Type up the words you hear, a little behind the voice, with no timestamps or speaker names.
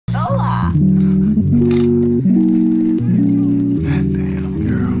Goddamn,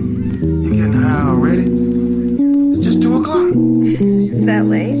 girl. You getting high already? It's just 2 o'clock. Is that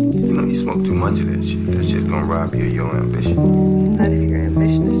late? You know you smoke too much of that shit. That shit's gonna rob you of your ambition. Not if your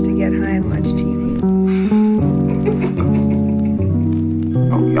ambition is to get high and watch TV.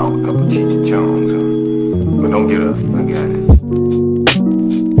 Oh, y'all a couple Cheech and Chongs, huh? But don't get up. I got it.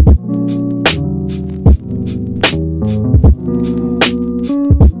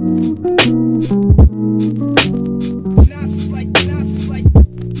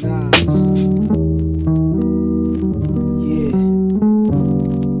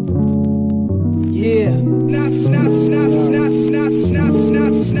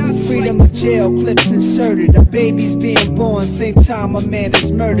 Freedom of jail, clips inserted. A baby's being born, same time a man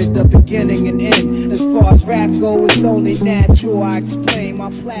is murdered. The beginning and end. As far as rap go, it's only natural. I explain my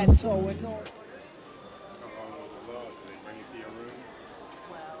plateau and all.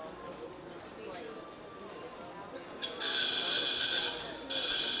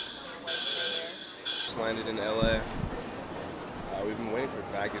 Just landed in LA. We've been waiting for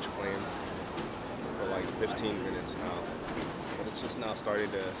baggage claim for like 15 minutes now. But it's just now starting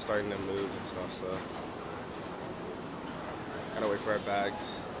to move and stuff, so gotta wait for our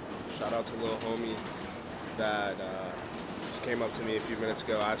bags. Shout out to little homie that just came up to me a few minutes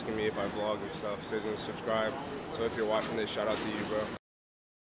ago asking me if I vlog and stuff. Says he's subscribe. So if you're watching this, shout out to you, bro.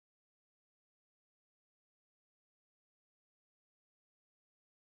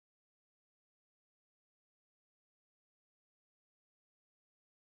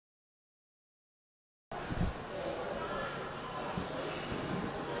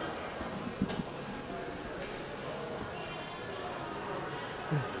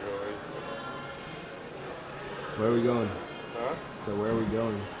 Where are we going? Huh? So where are we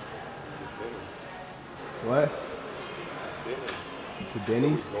going? What? To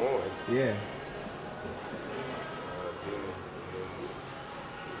Denny's? Yeah.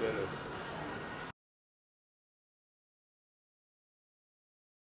 Dennis.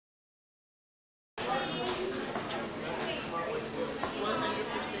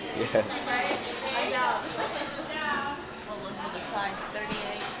 Yes.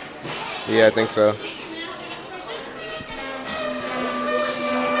 Yeah, I think so.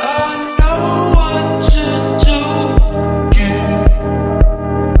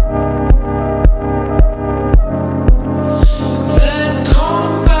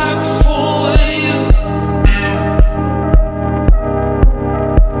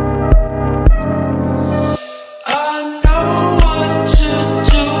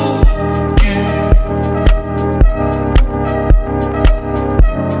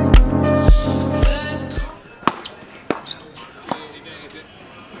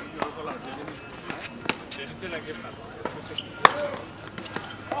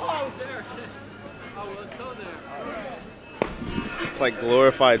 It's like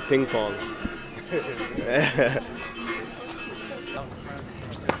glorified ping pong.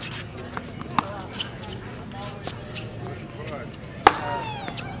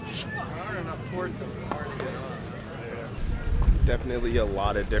 Definitely a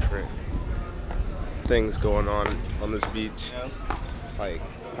lot of different things going on this beach. Like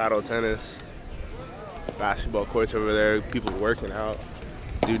paddle tennis, basketball courts over there, people working out,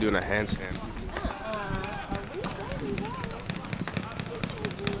 dude doing a handstand.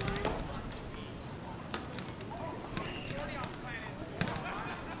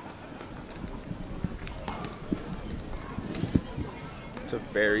 It's a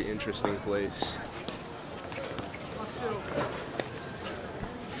very interesting place.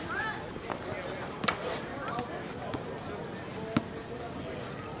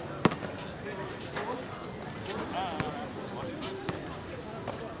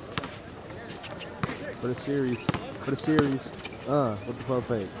 For the series. What the fuck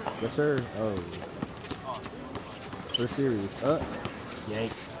fake? Yes, sir. Oh. For the series.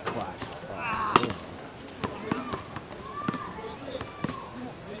 Yank. Clap.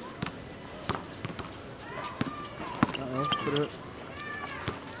 Put it.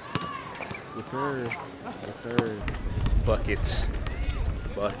 Yes, sir. Yes, sir. Buckets.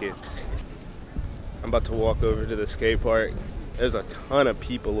 I'm about to walk over to the skate park. There's a ton of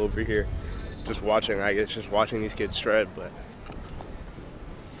people over here just watching, I guess, just watching these kids shred, but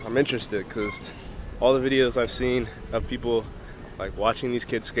I'm interested because all the videos I've seen of people like watching these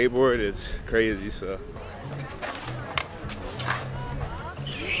kids skateboard is crazy, so.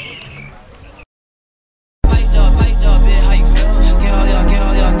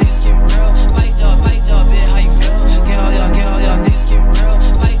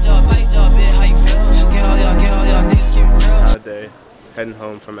 Heading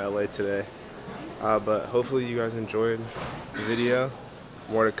home from LA today. But hopefully you guys enjoyed the video.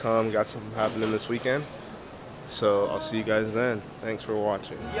 More to come. Got something happening this weekend. So I'll see you guys then. Thanks for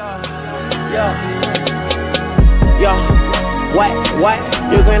watching. What?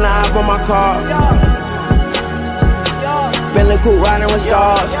 You're gonna hop on my car. Bentley coupe riding with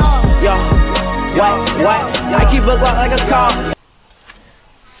stars. What? I keep a Glock like a car.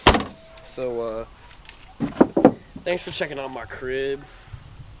 So, thanks for checking out my crib.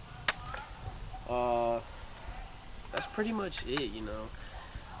 That's pretty much it, you know.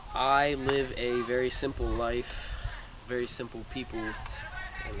 I live a very simple life, very simple people, and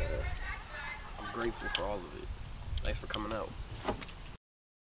I'm grateful for all of it. Thanks for coming out.